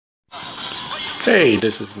Hey,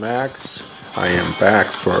 this is Max. I am back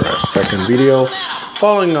for a second video,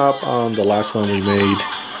 following up on the last one we made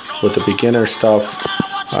with the beginner stuff.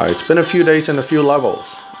 It's been a few days and a few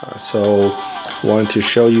levels, so wanted to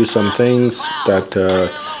show you some things that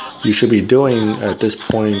you should be doing at this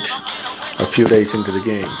point a few days into the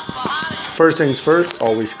game. First things first,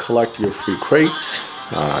 always collect your free crates,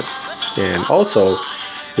 and also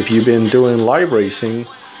if you've been doing live racing,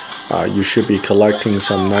 you should be collecting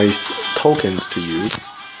some nice tokens to use.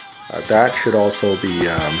 That should also be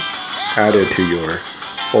added to your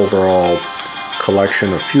overall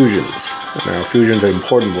collection of fusions. Now, fusions are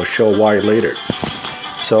important, we'll show why later.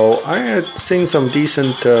 So I had seen some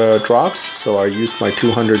decent drops, so I used my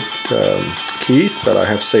 200 keys that I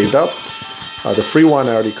have saved up. The free one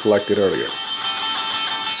I already collected earlier.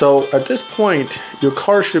 So at this point, your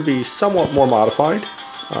car should be somewhat more modified,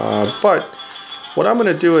 but what I'm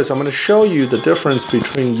going to do is I'm going to show you the difference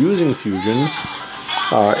between using fusions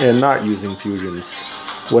and not using fusions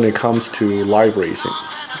when it comes to live racing.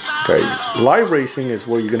 Okay, live racing is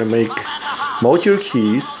where you're going to make most of your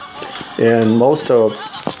keys and most of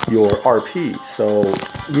your RP. So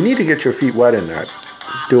you need to get your feet wet in that.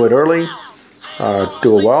 Do it early,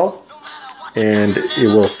 do it well, and it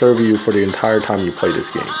will serve you for the entire time you play this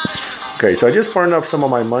game. Okay, so I just burned up some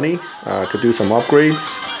of my money to do some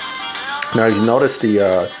upgrades. Now you notice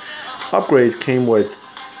the upgrades came with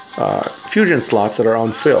fusion slots that are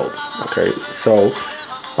unfilled. Okay, so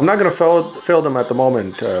I'm not going to fill them at the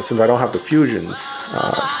moment since I don't have the fusions.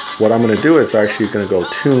 What I'm going to do is actually going to go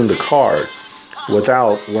tune the car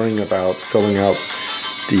without worrying about filling out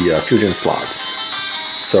the fusion slots.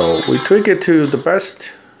 So we tweak it to the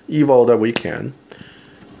best Evo that we can,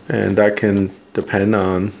 and that can depend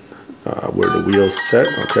on where the wheels set.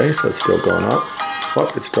 Okay, so it's still going up. Oh,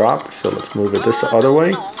 it's dropped, so let's move it this other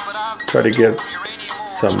way. Try to get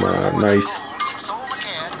some nice.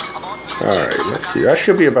 Alright, let's see. That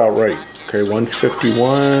should be about right. Okay,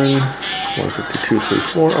 151, 152,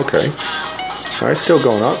 34. Okay. Alright, still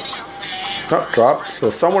going up. Oh, drop. So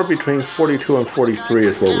somewhere between 42 and 43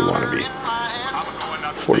 is where we want to be.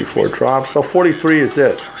 44 drops. So 43 is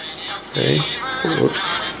it. Okay. Whoops.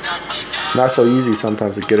 Not so easy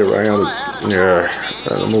sometimes to get it right on there.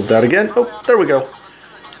 Move that again. Oh, there we go.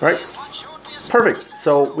 All right, perfect.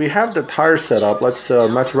 So we have the tire set up. Let's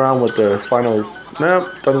mess around with the final. No,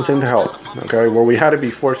 doesn't seem to help. Okay, where we had it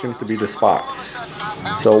before seems to be the spot.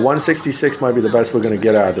 So 166 might be the best we're going to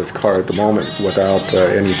get out of this car at the moment without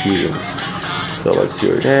any fusions. So let's see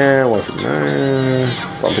again.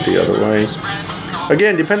 159. Bump it the other way.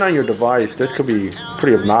 Again, depending on your device, this could be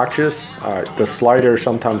pretty obnoxious. The slider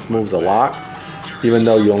sometimes moves a lot, even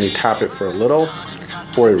though you only tap it for a little,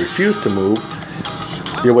 or it refuses to move.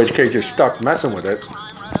 In which case you're stuck messing with it.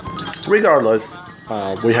 Regardless,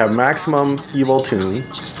 we have maximum Evo tune.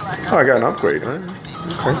 Oh, I got an upgrade.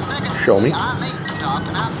 Okay, show me.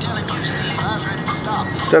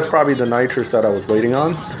 That's probably the nitrous that I was waiting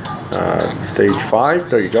on. Stage 5,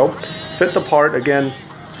 there you go. Fit the part, again,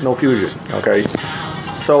 no fusion. Okay,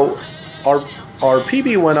 so our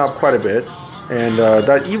PB went up quite a bit. And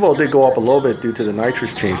that Evo did go up a little bit due to the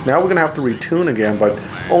nitrous change. Now we're going to have to retune again, but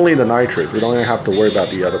only the nitrous. We don't even have to worry about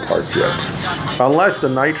the other parts yet. Unless the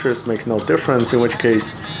nitrous makes no difference, in which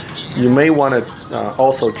case you may want to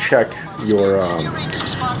also check your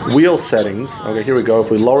wheel settings. Okay, here we go.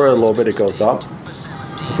 If we lower it a little bit, it goes up.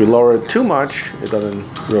 If we lower it too much, it doesn't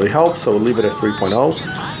really help, so we'll leave it at 3.0.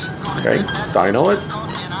 Okay, dyno it.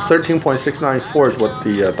 13.694 is what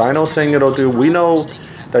the dyno is saying it'll do. We know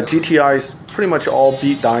that GTI's pretty much all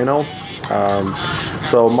beat dyno,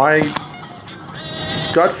 so my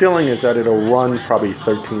gut feeling is that it'll run probably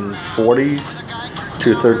 1340s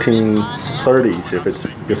to 1330s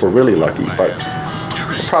if we're really lucky, but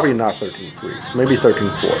probably not 13.3s, maybe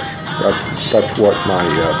 13.4s. That's what my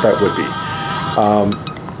bet would be.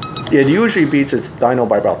 It usually beats its dyno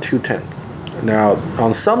by about 2/10. Now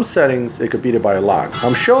on some settings it could beat it by a lot.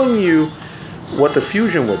 I'm showing you what the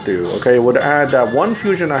fusion would do. Okay, it would add that one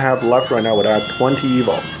fusion I have left right now would add 20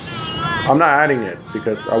 Evo. I'm not adding it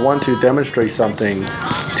because I want to demonstrate something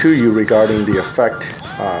to you regarding the effect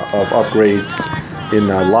of upgrades in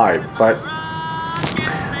live. But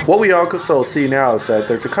what we also see now is that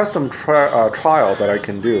there's a custom trial that I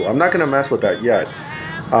can do. I'm not going to mess with that yet.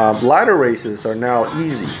 Ladder races are now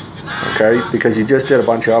easy, okay, because you just did a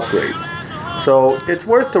bunch of upgrades. So it's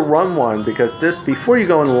worth to run one because this, before you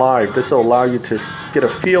go in live, this will allow you to get a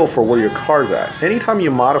feel for where your car's at. Anytime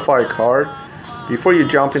you modify a car, before you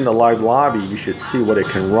jump in the live lobby, you should see what it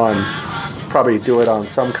can run. Probably do it on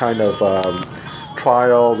some kind of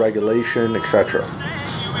trial, regulation, etc.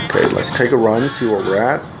 Okay, let's take a run, see where we're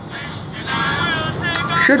at.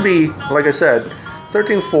 should be, like I said,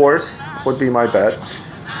 13.4s would be my bet.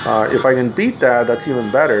 If I can beat that, that's even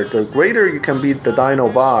better. The greater you can beat the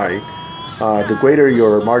dyno by, the greater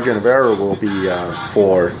your margin of error will be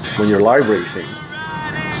for when you're live racing.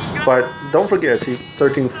 But don't forget, see,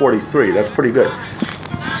 1343, that's pretty good.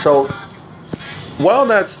 So while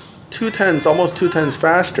that's 2/10, almost 2/10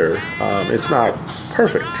 faster, it's not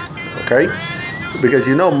perfect, okay? Because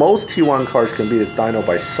you know most T1 cars can beat its dyno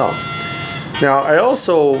by some. Now I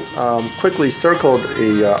also quickly circled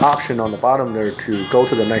a option on the bottom there to go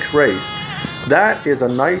to the next race. That is a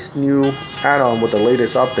nice new add-on with the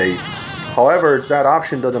latest update. However, that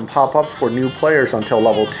option doesn't pop up for new players until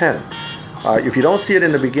level 10. If you don't see it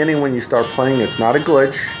in the beginning when you start playing, it's not a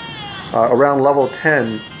glitch. Around level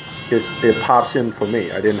 10, it pops in for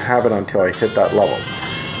me. I didn't have it until I hit that level.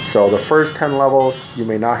 So the first 10 levels, you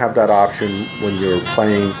may not have that option when you're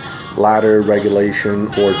playing ladder, regulation,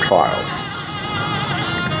 or trials.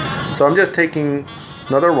 So I'm just taking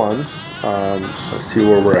another run. Let's see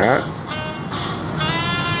where we're at.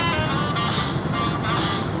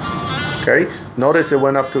 Okay, notice it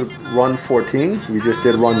went up to run 14. We just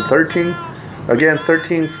did run 13. Again,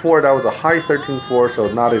 13.4, that was a high 13.4, so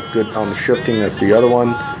not as good on the shifting as the other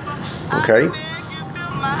one. Okay,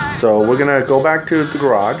 so we're gonna go back to the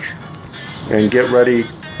garage and get ready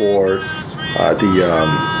for the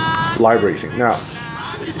live racing. Now,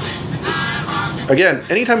 again,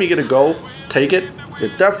 anytime you get a go, take it.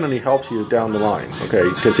 It definitely helps you down the line, okay?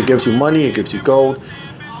 Because it gives you money, it gives you gold.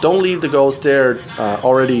 Don't leave the goals there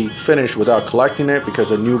already finished without collecting it,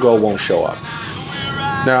 because a new goal won't show up.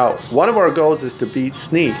 Now, one of our goals is to beat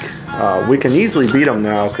Sneak. We can easily beat him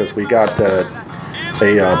now because we got a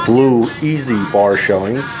blue easy bar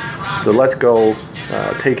showing. So let's go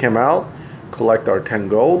take him out, collect our 10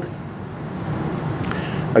 gold.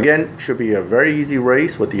 Again, should be a very easy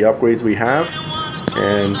race with the upgrades we have.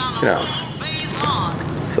 And, you know,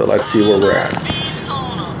 so let's see where we're at.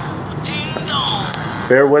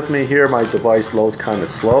 Bear with me here, my device loads kind of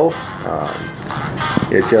slow.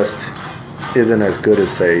 It just isn't as good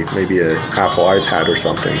as, say, maybe an Apple iPad or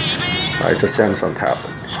something. It's a Samsung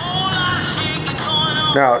tablet.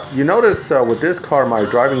 Now, you notice with this car, my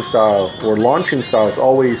driving style or launching style is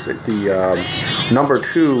always the number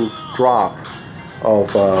 2 drop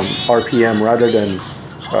of RPM rather than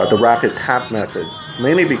the rapid tap method.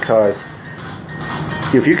 Mainly because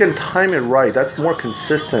if you can time it right, that's more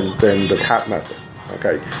consistent than the tap method.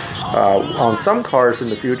 Okay, on some cars in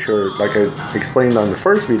the future, like I explained on the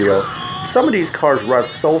first video, some of these cars rev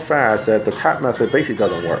so fast that the tap method basically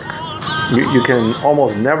doesn't work. You can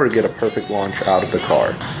almost never get a perfect launch out of the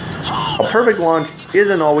car. A perfect launch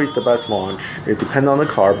isn't always the best launch. It depends on the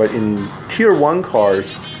car, but in tier 1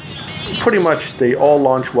 cars, pretty much they all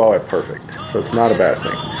launch well at perfect. So it's not a bad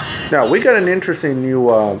thing. Now, we got an interesting new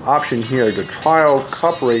option here, the trial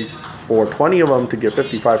cup race for 20 of them to get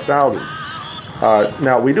 55,000.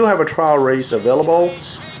 Now, we do have a trial race available,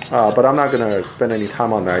 but I'm not going to spend any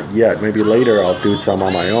time on that yet. Maybe later I'll do some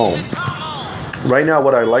on my own. Right now,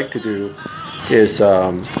 what I like to do is,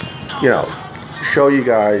 you know, show you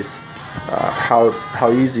guys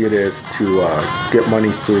how easy it is to get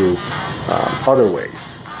money through other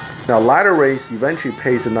ways. Now, ladder race eventually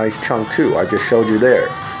pays a nice chunk too. I just showed you there.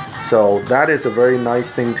 So that is a very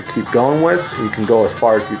nice thing to keep going with. You can go as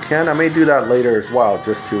far as you can. I may do that later as well,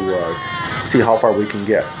 just to see how far we can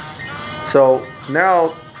get. So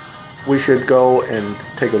now we should go and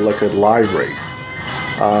take a look at live race.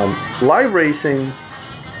 Live racing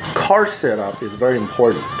car setup is very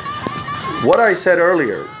important. What I said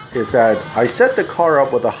earlier is that I set the car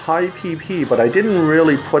up with a high PP, but I didn't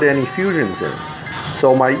really put any fusions in.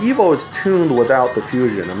 So my Evo is tuned without the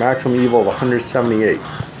fusion, a maximum Evo of 178.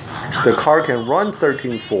 The car can run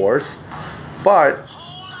 13.4s, but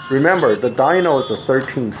remember, the dyno is the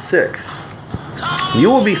 13.6. You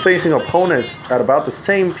will be facing opponents at about the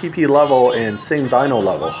same PP level and same dyno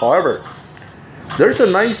level. However, there's a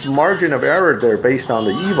nice margin of error there based on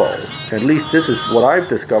the Evo. At least this is what I've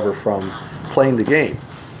discovered from playing the game.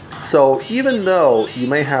 So even though you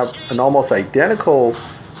may have an almost identical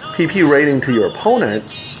PP rating to your opponent,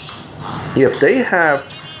 if they have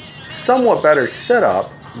somewhat better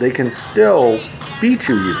setup, they can still beat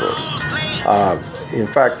you easily. In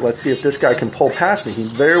fact, let's see if this guy can pull past me. He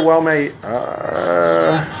very well may.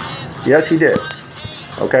 Yes, he did.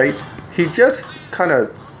 Okay, he just kind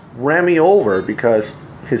of ran me over because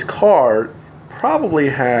his car probably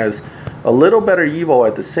has a little better Evo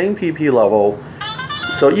at the same PP level.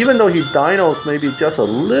 So even though he dynos maybe just a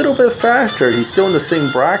little bit faster, he's still in the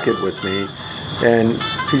same bracket with me, and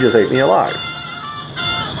he just ate me alive.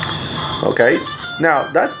 Okay,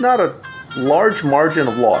 now that's not a large margin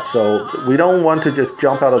of loss. So we don't want to just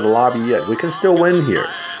jump out of the lobby yet. We can still win here.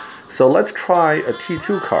 So let's try a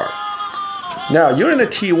T2 car. Now, you're in a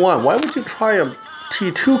T1. Why would you try a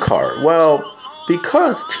T2 car? Well,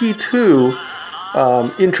 because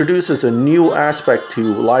T2 introduces a new aspect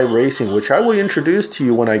to live racing, which I will introduce to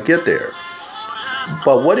you when I get there.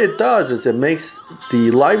 But what it does is it makes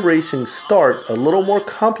the live racing start a little more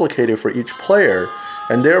complicated for each player,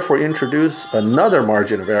 and therefore introduce another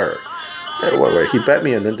margin of error. Wait, he bet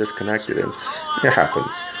me and then disconnected. It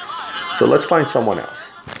happens. So let's find someone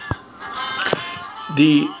else.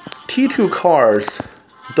 The T2 cars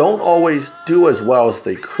don't always do as well as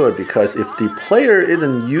they could, because if the player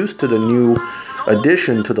isn't used to the new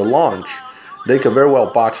addition to the launch, they could very well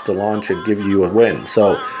botch the launch and give you a win.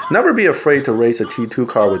 So never be afraid to race a T2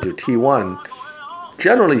 car with your T1.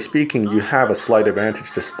 Generally speaking, you have a slight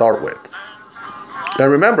advantage to start with. Now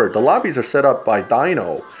remember, the lobbies are set up by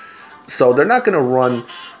dyno, so they're not going to run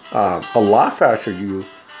a lot faster than you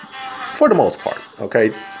for the most part,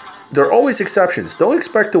 okay? There are always exceptions. Don't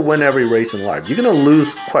expect to win every race in live. You're going to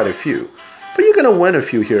lose quite a few, but you're going to win a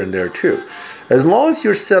few here and there too. As long as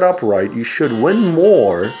you're set up right, you should win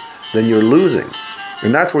more than you're losing,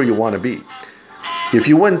 and that's where you want to be. If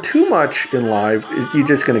you win too much in live, you're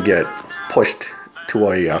just going to get pushed to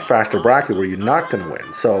a faster bracket where you're not going to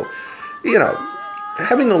win. So, you know,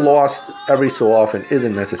 having a loss every so often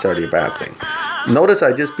isn't necessarily a bad thing. Notice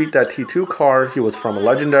I just beat that T2 car. He was from a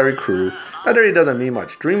legendary crew. That really doesn't mean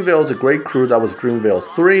much. Dreamville is a great crew. That was Dreamville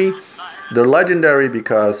 3. They're legendary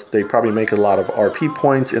because they probably make a lot of RP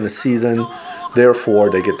points in a season. Therefore,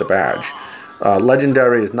 they get the badge.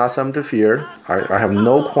 Legendary is not something to fear. I have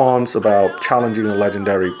no qualms about challenging a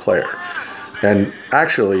legendary player. And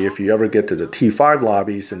actually, if you ever get to the T5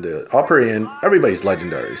 lobbies in the upper end, everybody's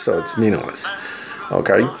legendary, so it's meaningless.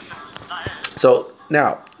 Okay? So,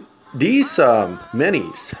 now, these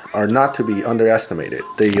minis are not to be underestimated.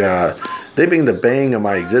 They've been the bane of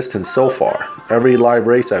my existence so far. Every live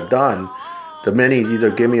race I've done, the minis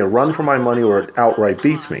either give me a run for my money or it outright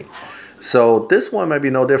beats me. So this one might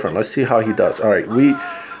be no different. Let's see how he does. All right,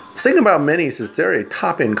 the thing about minis is they're a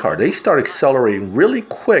top-end car. They start accelerating really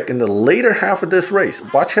quick in the later half of this race.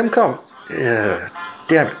 Watch him come. Yeah,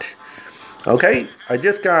 damn it. Okay, I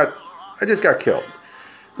just got killed.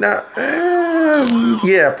 Now,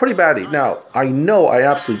 yeah, pretty badly. Now, I know I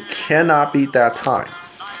absolutely cannot beat that time.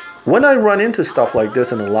 When I run into stuff like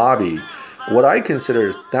this in a lobby, what I consider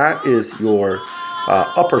is that is your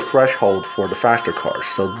upper threshold for the faster cars.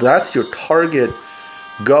 So that's your target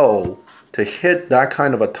goal, to hit that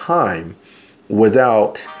kind of a time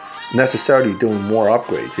without necessarily doing more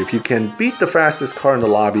upgrades. If you can beat the fastest car in the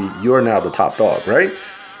lobby, you're now the top dog, right?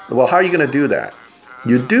 Well, how are you going to do that?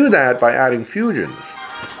 You do that by adding fusions.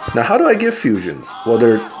 Now, how do I give fusions? Well,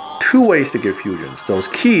 there are two ways to give fusions. Those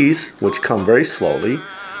keys, which come very slowly,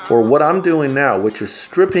 or what I'm doing now, which is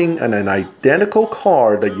stripping an identical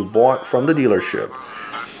car that you bought from the dealership.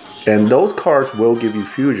 And those cars will give you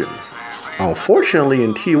fusions. Unfortunately,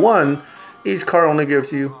 in T1, each car only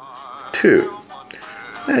gives you 2.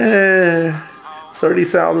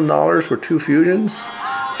 $30,000 for 2 fusions?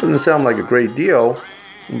 Doesn't sound like a great deal.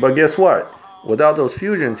 But guess what? Without those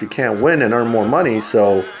fusions, you can't win and earn more money,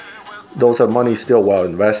 so those are money still well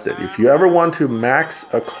invested. If you ever want to max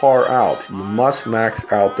a car out, you must max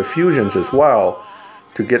out the fusions as well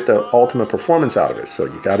to get the ultimate performance out of it. So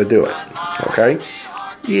you got to do it. Okay?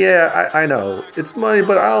 Yeah, I know. It's money,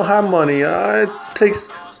 but I don't have money. It takes...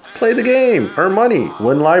 Play the game. Earn money.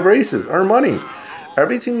 Win live races. Earn money.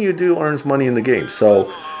 Everything you do earns money in the game.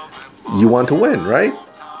 So you want to win, right?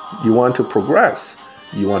 You want to progress.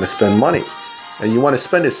 You want to spend money. And you want to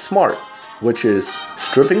spend it smart, which is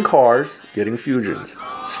stripping cars, getting fusions.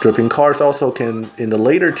 Stripping cars also can, in the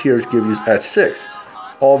later tiers, give you S6.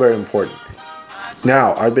 All very important.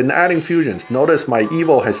 Now, I've been adding fusions. Notice my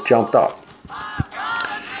Evo has jumped up.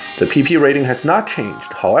 The PP rating has not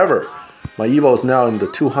changed. However, my Evo is now in the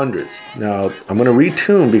 200s. Now, I'm going to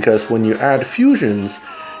retune because when you add fusions,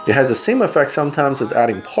 it has the same effect sometimes as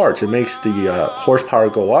adding parts. It makes the horsepower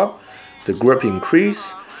go up, the grip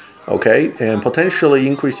increase, okay, and potentially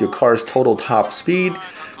increase your car's total top speed,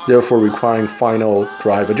 therefore requiring final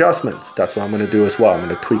drive adjustments. That's what I'm going to do as well. I'm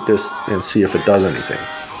going to tweak this and see if it does anything.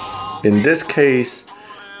 In this case,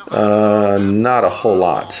 not a whole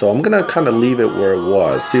lot. So I'm going to kind of leave it where it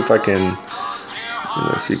was. See if I can,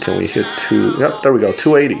 let's see, can we hit 2? Yep, there we go,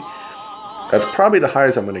 280. That's probably the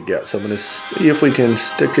highest I'm going to get. So I'm going to see if we can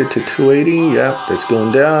stick it to 280. Yep, it's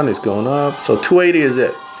going down, it's going up. So 280 is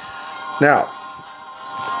it. Now,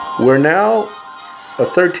 we're now a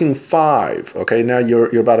 13.5. Okay, now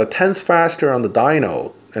you're about a tenth faster on the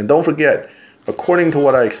dyno. And don't forget, according to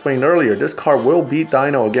what I explained earlier, this car will beat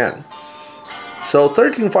Dyno again. So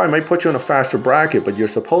 13.5 might put you in a faster bracket, but you're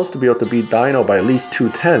supposed to be able to beat Dyno by at least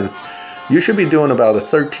 2/10. You should be doing about a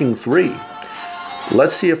 13.3.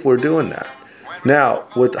 Let's see if we're doing that. Now,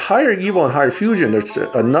 with higher Evo and higher Fusion, there's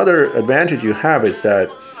another advantage you have is that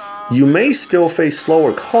you may still face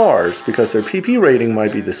slower cars because their PP rating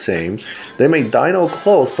might be the same. They may dyno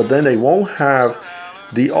close, but then they won't have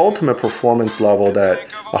the ultimate performance level that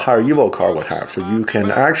a higher Evo car would have. So you can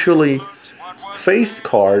actually face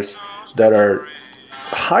cars that are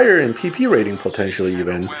higher in PP rating potentially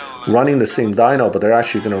even, running the same dyno, but they're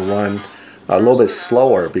actually going to run a little bit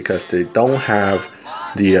slower because they don't have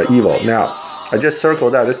the Evo. Now, I just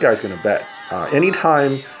circled that. This guy's going to bet.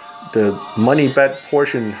 Anytime the money bet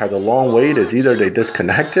portion has a long wait, is either they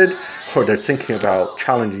disconnected or they're thinking about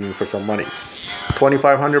challenging you for some money.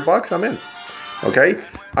 2,500 bucks, I'm in. Okay,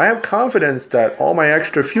 I have confidence that all my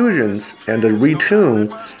extra fusions and the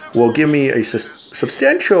retune will give me a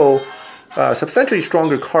substantially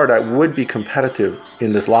stronger car that would be competitive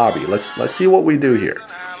in this lobby. Let's see what we do here.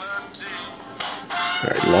 All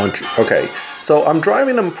right, launch. Okay, so I'm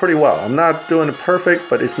driving them pretty well. I'm not doing it perfect,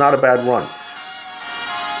 but it's not a bad run.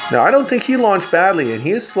 Now, I don't think he launched badly, and he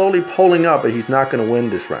is slowly pulling up, but he's not going to win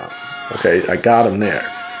this round. Okay, I got him there.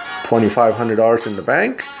 $2,500 in the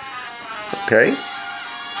bank. Okay,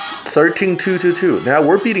 13,222. Now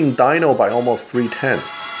we're beating Dyno by almost 3/10.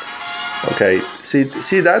 Okay,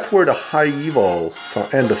 see that's where the high Evo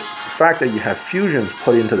and the fact that you have fusions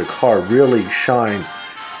put into the car really shines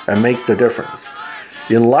and makes the difference.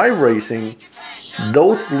 In live racing,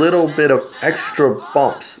 those little bit of extra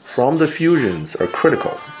bumps from the fusions are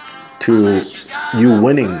critical to you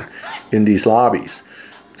winning in these lobbies.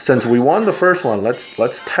 Since we won the first one,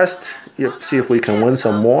 let's test see if we can win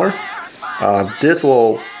some more. This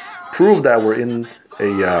will prove that we're in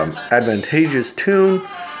a advantageous tune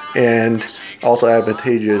and also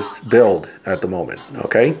advantageous build at the moment.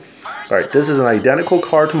 Okay, all right. This is an identical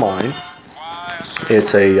car to mine.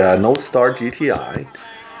 It's a Note Star GTI.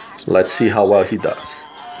 Let's see how well he does.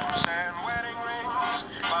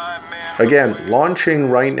 Again, launching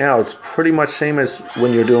right now, it's pretty much same as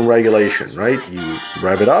when you're doing regulation, right? You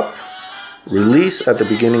rev it up, release at the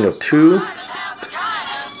beginning of 2,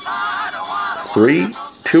 3,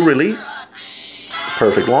 2 release,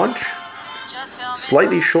 perfect launch.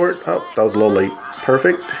 Slightly short, oh, that was a little late,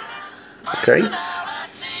 perfect. Okay,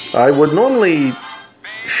 I would normally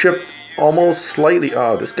shift almost slightly.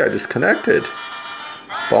 Oh, this guy disconnected.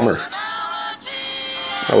 Bummer.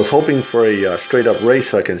 I was hoping for a straight up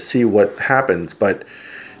race so I can see what happens, but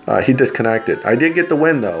he disconnected. I did get the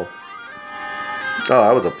win though. Oh,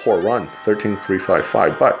 that was a poor run,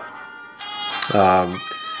 13,355. But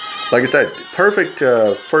like I said, perfect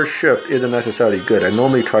first shift isn't necessarily good. I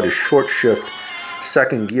normally try to short shift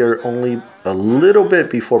second gear only a little bit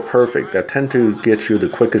before perfect. That tend to get you the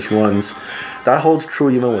quickest runs. That holds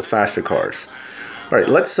true even with faster cars. All right,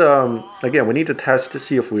 let's again, we need to test to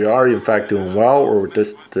see if we are in fact doing well, or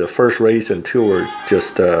just the first race and 2 were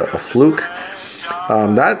just a fluke.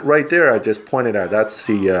 That right there I just pointed at, that's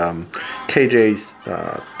the KJ's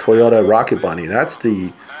Toyota Rocket Bunny. That's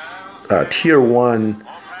the tier 1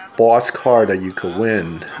 boss car that you could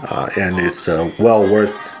win, and it's well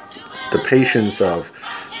worth the patience of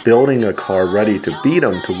building a car ready to beat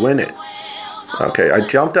them to win it. Okay, I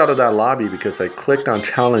jumped out of that lobby because I clicked on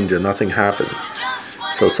challenge and nothing happened.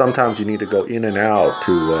 So sometimes you need to go in and out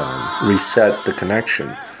to reset the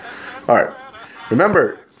connection. All right,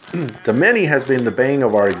 remember, the Mini has been the bane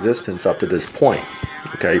of our existence up to this point.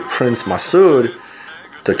 Okay, Prince Masood,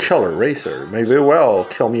 the killer racer, may very well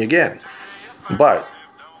kill me again. But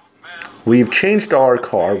we've changed our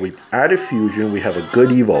car, we've added fusion, we have a good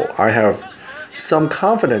Evo. I have some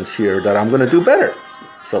confidence here that I'm going to do better.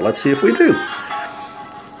 So let's see if we do.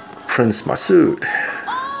 Prince Masood.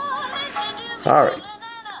 All right.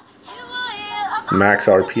 Max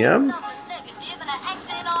RPM.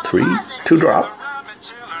 3, 2 drop.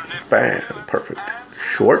 Bam. Perfect.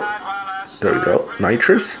 Short. There we go.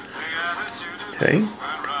 Nitrous. Okay.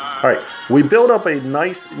 All right. We build up a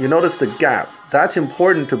nice, you notice the gap. That's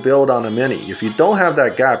important to build on a Mini. If you don't have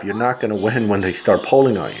that gap, you're not going to win when they start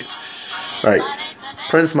pulling on you. All right.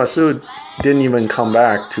 Prince Masood didn't even come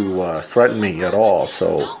back to threaten me at all.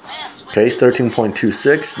 So, okay,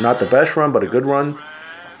 13.26. Not the best run, but a good run.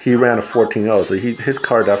 He ran a 14.0, so his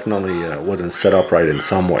car definitely wasn't set up right in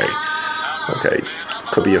some way. Okay,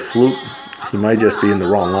 could be a fluke. He might just be in the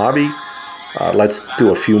wrong lobby. Let's do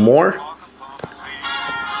a few more.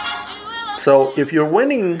 So if you're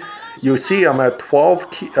winning, you see I'm at 12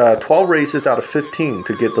 races out of 15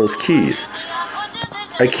 to get those keys.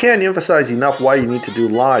 I can't emphasize enough why you need to do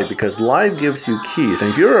live, because live gives you keys.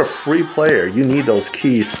 And if you're a free player, you need those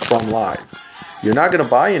keys from live. You're not going to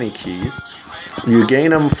buy any keys. You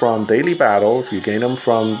gain them from daily battles, you gain them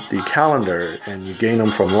from the calendar, and you gain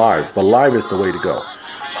them from live. But live is the way to go.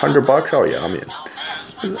 $100? Oh yeah, I'm in.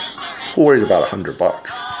 Who worries about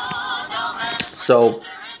 $100? So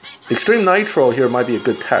Extreme Nitro here might be a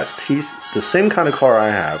good test. He's the same kind of car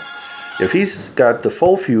I have. If he's got the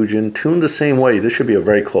full fusion, tuned the same way, this should be a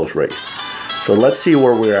very close race. So let's see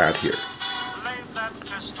where we're at here.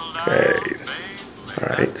 Okay.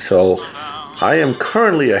 Alright, so I am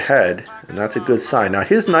currently ahead, and that's a good sign. Now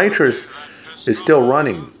his nitrous is still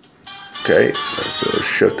running. Okay, so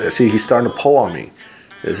shoot, see, he's starting to pull on me.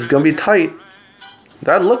 This is going to be tight.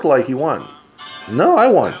 That looked like he won. No, I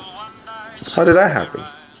won. How did that happen?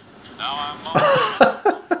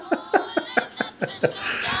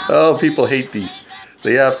 Oh, people hate these.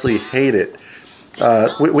 They absolutely hate it.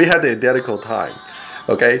 We had the identical time.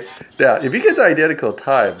 Okay, now if you get the identical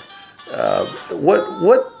time,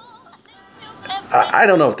 I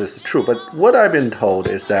don't know if this is true, but what I've been told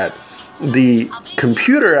is that the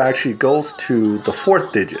computer actually goes to the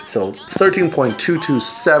fourth digit, so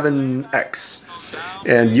 13.227x,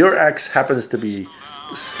 and your x happens to be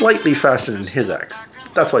slightly faster than his x.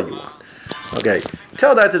 That's what you want. Okay,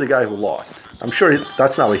 tell that to the guy who lost. I'm sure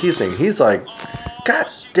that's not what he's thinking. He's like, God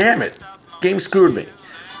damn it, game screwed me.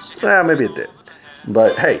 Well, maybe it did,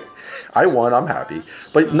 but hey, I won, I'm happy.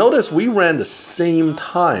 But notice we ran the same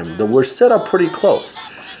time. We're set up pretty close.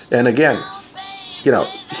 And again, you know,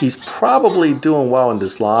 he's probably doing well in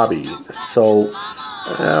this lobby. So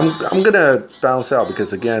I'm going to bounce out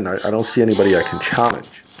because, again, I don't see anybody I can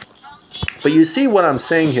challenge. But you see what I'm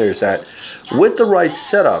saying here is that with the right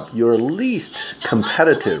setup, you're at least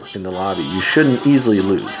competitive in the lobby. You shouldn't easily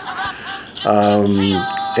lose.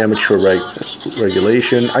 Amateur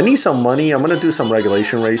regulation. I need some money. I'm going to do some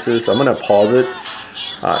regulation races. I'm going to pause it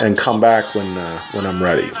and come back when I'm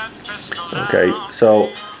ready. Okay,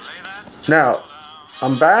 so now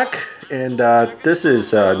I'm back, and this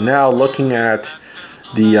is now looking at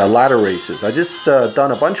the ladder races. I just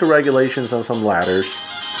done a bunch of regulations on some ladders.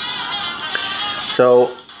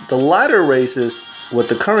 So the ladder races with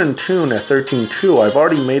the current tune at 13.2, I've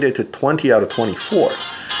already made it to 20 out of 24.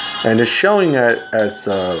 And it's showing it as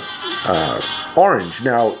orange.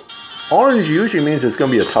 Now, orange usually means it's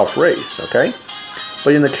going to be a tough race, okay?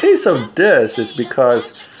 But in the case of this, it's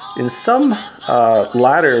because in some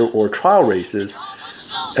ladder or trial races,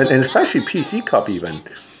 and especially PC Cup even,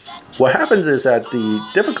 what happens is that the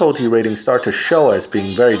difficulty ratings start to show as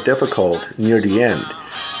being very difficult near the end.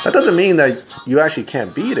 That doesn't mean that you actually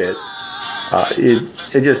can't beat it.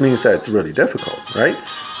 It just means that it's really difficult, right?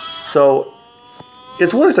 So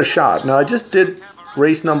it's worth a shot. Now, I just did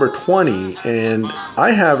race number 20, and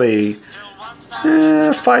I have a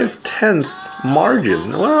 5/10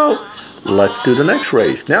 margin. Well, let's do the next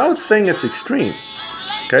race. Now it's saying it's extreme.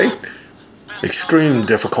 Okay? Extreme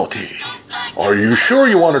difficulty. Are you sure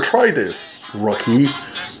you want to try this, rookie?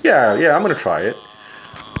 Yeah, I'm going to try it.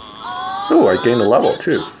 Oh, I gained a level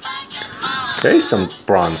too. Okay, some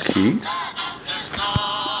bronze keys.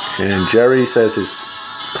 And Jerry says his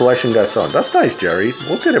collection got sold. That's nice, Jerry.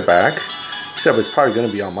 We'll get it back. Except it's probably going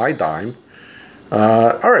to be on my dime.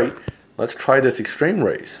 Alright, let's try this extreme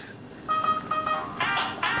race.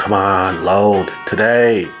 Come on, load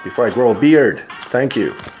today before I grow a beard. Thank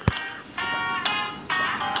you.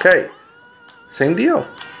 Okay, same deal.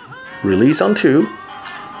 Release on 2.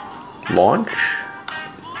 Launch.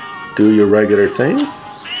 Do your regular thing.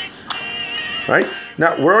 Right?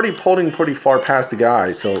 Now, we're already pulling pretty far past the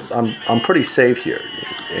guy, so I'm pretty safe here.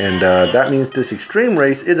 And that means this extreme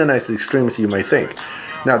race isn't as extreme as you may think.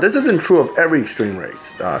 Now, this isn't true of every extreme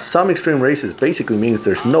race. Some extreme races basically means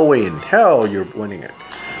there's no way in hell you're winning it.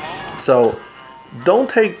 So, don't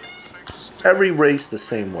take every race the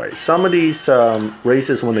same way. Some of these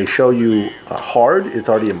races, when they show you hard, it's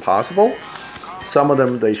already impossible. Some of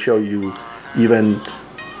them, they show you even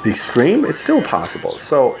the extreme, it's still possible.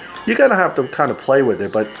 So you gotta have to kind of play with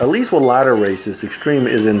it, but at least with ladder races, extreme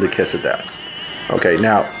isn't the kiss of death. Okay,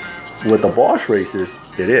 now with the boss races,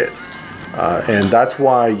 it is. And that's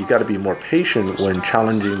why you gotta be more patient when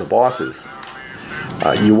challenging the bosses.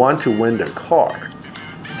 You want to win their car.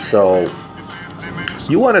 So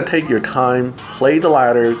you want to take your time, play the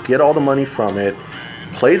ladder, get all the money from it,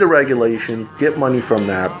 play the regulation, get money from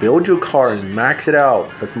that, build your car and max it out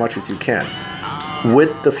as much as you can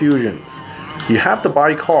with the fusions. You have to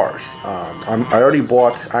buy cars. I already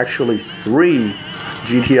bought actually 3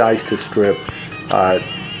 GTIs to strip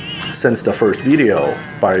since the first video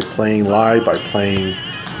by playing live, by playing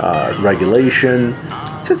regulation,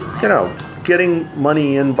 just, you know, getting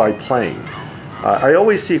money in by playing. I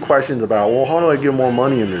always see questions about, well, how do I get more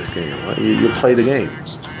money in this game? Well, you play the game.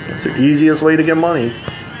 It's the easiest way to get money.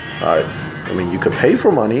 I mean, you could pay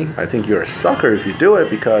for money. I think you're a sucker if you do it,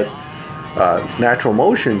 because Natural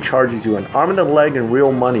Motion charges you an arm and a leg in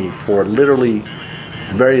real money for literally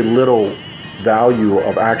very little value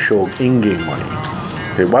of actual in-game money.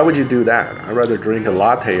 Okay, why would you do that? I'd rather drink a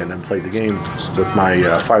latte and then play the game with my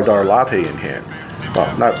 $5 latte in hand.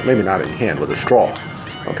 Well, maybe not in hand, with a straw.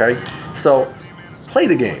 Okay, so play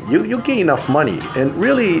the game. You get enough money, and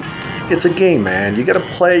really, it's a game, man. You gotta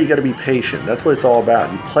play. You gotta be patient. That's what it's all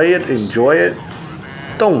about. You play it, enjoy it.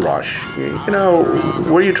 Don't rush. You know,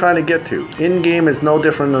 where are you trying to get to? In game is no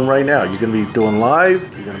different than right now. You're gonna be doing live.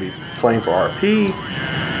 You're gonna be playing for RP,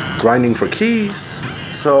 grinding for keys.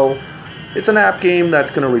 So it's an app game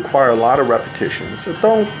that's gonna require a lot of repetition. So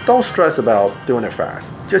don't stress about doing it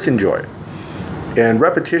fast. Just enjoy it. And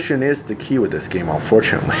repetition is the key with this game,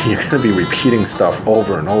 unfortunately. You're going to be repeating stuff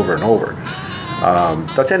over and over and over.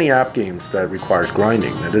 That's any app games that requires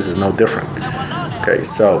grinding. Now, this is no different. Okay,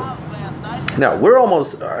 so now we're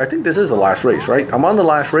almost, I think this is the last race, right? I'm on the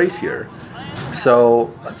last race here.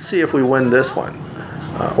 So let's see if we win this one.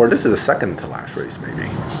 Or this is the second to last race, maybe.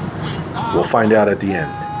 We'll find out at the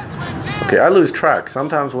end. Okay, I lose track.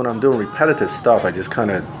 Sometimes when I'm doing repetitive stuff, I just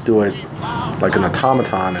kind of do it like an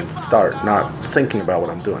automaton and start not thinking about what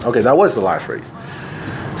I'm doing. Okay, that was the last race.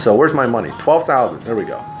 So where's my money? 12,000. There we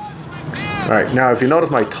go. All right, now if you notice,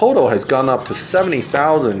 my total has gone up to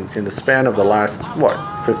 70,000 in the span of the last,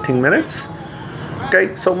 what, 15 minutes?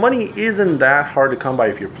 Okay, so money isn't that hard to come by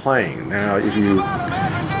if you're playing. Now, if you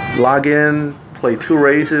log in, play 2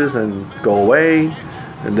 races, and go away,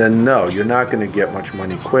 and then no, you're not going to get much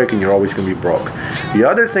money quick, and you're always going to be broke. The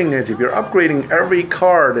other thing is, if you're upgrading every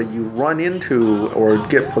car that you run into or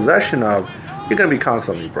get possession of, you're going to be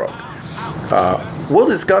constantly broke. We'll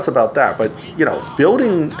discuss about that, but you know,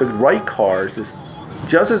 building the right cars is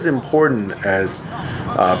just as important as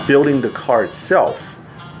building the car itself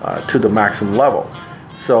to the maximum level.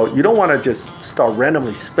 So you don't want to just start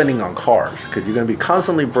randomly spending on cars, because you're going to be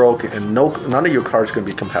constantly broke, and none of your cars are going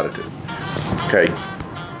to be competitive. Okay.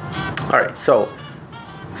 All right, so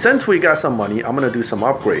since we got some money, I'm going to do some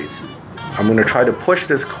upgrades. I'm going to try to push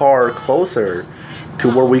this car closer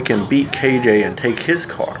to where we can beat KJ and take his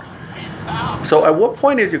car. So at what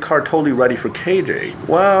point is your car totally ready for KJ?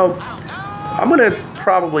 Well, I'm going to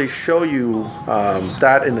probably show you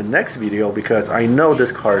that in the next video, because I know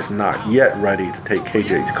this car is not yet ready to take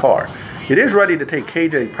KJ's car. It is ready to take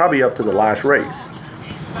KJ probably up to the last race,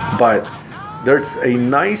 but there's a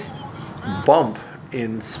nice bump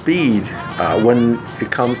in speed when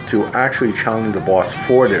it comes to actually challenging the boss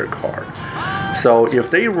for their car. So if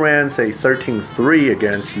they ran, say, 13-3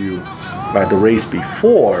 against you at the race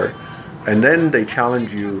before, and then they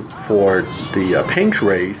challenge you for the Pink's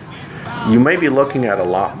race, you may be looking at a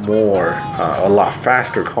lot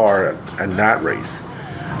faster car in that race.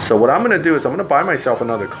 So what I'm going to do is I'm going to buy myself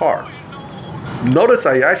another car. Notice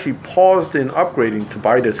I actually paused in upgrading to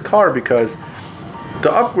buy this car, because the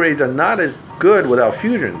upgrades are not as good without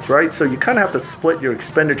fusions, right? So you kind of have to split your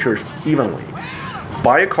expenditures evenly.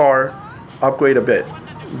 Buy a car, upgrade a bit,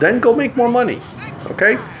 then go make more money,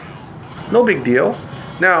 okay? No big deal.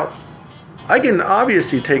 Now, I can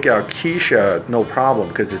obviously take out Keisha, no problem,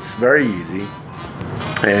 because it's very easy.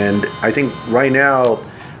 And I think right now,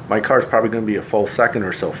 my car's probably going to be a full second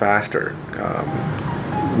or so faster.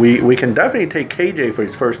 We can definitely take KJ for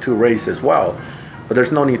his first 2 races as well, but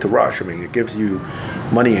there's no need to rush. I mean, it gives you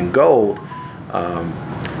money in gold,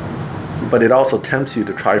 but it also tempts you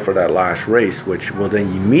to try for that last race, which will then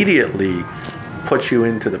immediately put you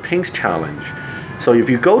into the Pink's challenge. So if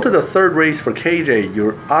you go to the 3rd race for KJ,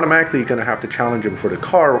 you're automatically going to have to challenge him for the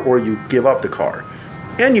car, or you give up the car.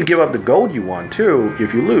 And you give up the gold you want too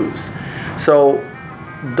if you lose. So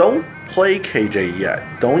don't play KJ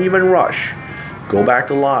yet. Don't even rush. Go back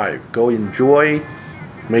to live. Go enjoy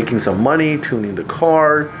making some money, tuning the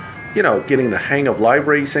car, you know, getting the hang of live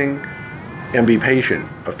racing, and be patient.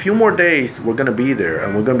 A few more days, we're going to be there,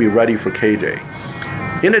 and we're going to be ready for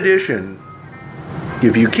KJ. In addition,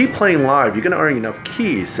 if you keep playing live, you're going to earn enough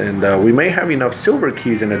keys, and we may have enough silver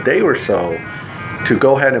keys in a day or so to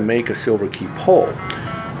go ahead and make a silver key pull.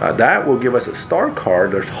 That will give us a star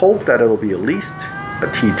card. There's hope that it will be at least a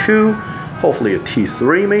T2, hopefully a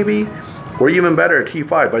T3 maybe, or even better, a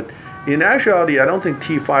T5. But in actuality, I don't think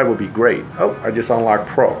T5 will be great. Oh, I just unlocked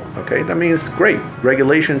Pro. Okay, that means great.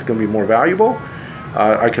 Regulation's going to be more valuable.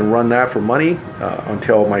 I can run that for money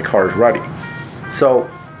until my car is ready. So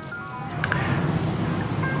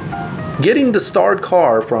getting the starred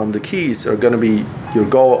car from the keys are going to be your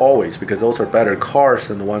goal always, because those are better cars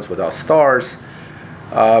than the ones without stars.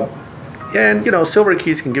 And you know, silver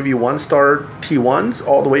keys can give you 1-star T1s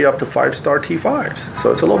all the way up to 5-star T5s.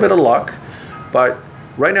 So it's a little bit of luck, but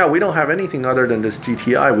right now we don't have anything other than this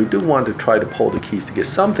GTI. We do want to try to pull the keys to get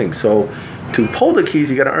something. So to pull the keys,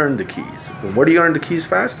 you got to earn the keys. And where do you earn the keys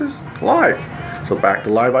fastest? Live. So back to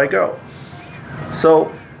live I go.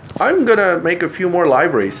 So I'm gonna make a few more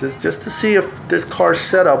live races just to see if this car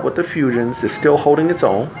setup with the Fusions is still holding its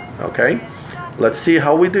own. Okay, let's see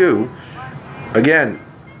how we do. Again,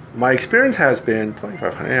 my experience has been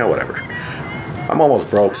 2,500. Yeah, whatever. I'm almost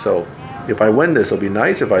broke, so if I win this, it'll be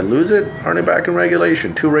nice. If I lose it, earn it back in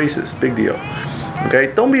regulation. 2 races, big deal.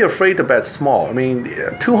 Okay, don't be afraid to bet small. I mean,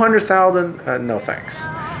 200,000, no thanks.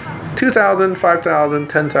 2,000, 5,000,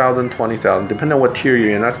 10,000, 20,000, depending on what tier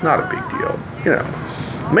you're in. That's not a big deal. You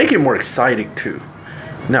know, make it more exciting too.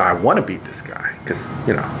 Now I want to beat this guy because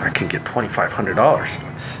you know I can get $2,500.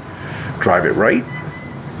 Let's drive it right.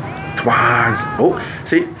 Come on. Oh,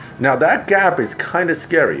 see. Now that gap is kind of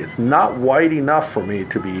scary. It's not wide enough for me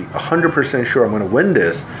to be 100% sure I'm going to win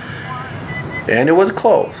this. And it was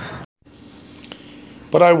close.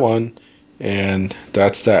 But I won, and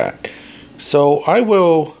that's that. So I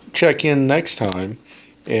will check in next time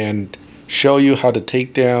and show you how to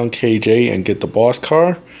take down KJ and get the boss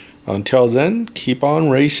car. Until then, keep on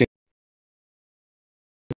racing.